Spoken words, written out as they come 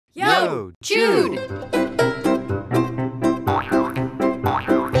Yo, Jude!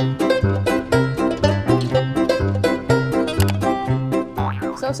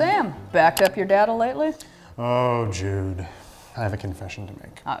 So Sam, backed up your data lately? Oh, Jude, I have a confession to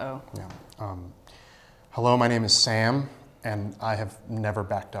make. Uh-oh. Yeah. Hello, my name is Sam, and I have never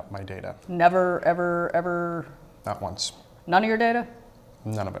backed up my data. Never, ever? Not once. None of your data?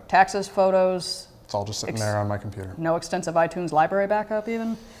 None of it. Taxes, photos? It's all just sitting there on my computer. No extensive iTunes library backup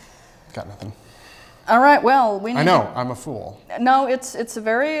even? Got nothing. All right, well, we need I know, I'm a fool. No, it's a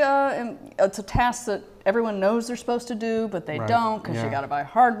very, it's a task that everyone knows they're supposed to do, but they don't because you gotta buy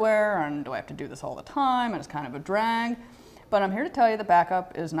hardware, and do I have to do this all the time, and it's kind of a drag. But I'm here to tell you the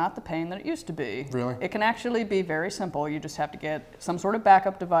backup is not the pain that it used to be. Really? It can actually be very simple. You just have to get some sort of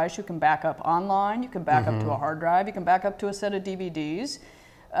backup device. You can back up online, you can back up to a hard drive, you can back up to a set of DVDs.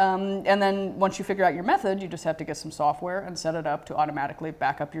 And then once you figure out your method, you just have to get some software and set it up to automatically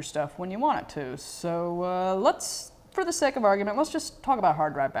back up your stuff when you want it to. So let's, for the sake of argument, let's just talk about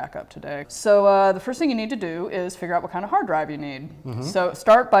hard drive backup today. So the first thing you need to do is figure out what kind of hard drive you need. So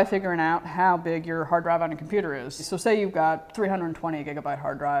start by figuring out how big your hard drive on your computer is. So say you've got 320 gigabyte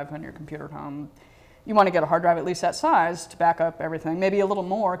hard drive on your computer at home. You want to get a hard drive at least that size to back up everything, maybe a little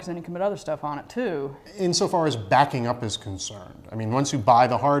more because then you can put other stuff on it too. Insofar as backing up is concerned, I mean, once you buy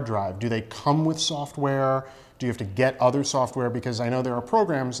the hard drive, do they come with software? Do you have to get other software? Because I know there are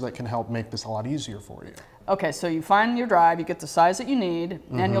programs that can help make this a lot easier for you. Okay, so you find your drive, you get the size that you need,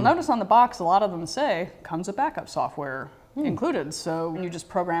 and you'll notice on the box a lot of them say comes with backup software included. So you just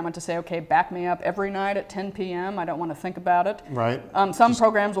program it to say, okay, back me up every night at 10 p.m. I don't want to think about it. Right. Some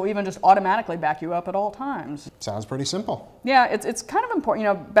programs will even just automatically back you up at all times. Sounds pretty simple. Yeah, it's kind of important.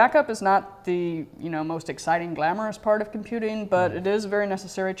 You know, backup is not the most exciting, glamorous part of computing, but it is a very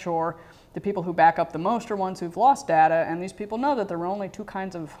necessary chore. The people who back up the most are ones who've lost data, and these people know that there are only two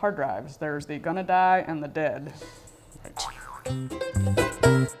kinds of hard drives. There's the gonna die and the dead.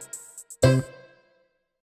 Right.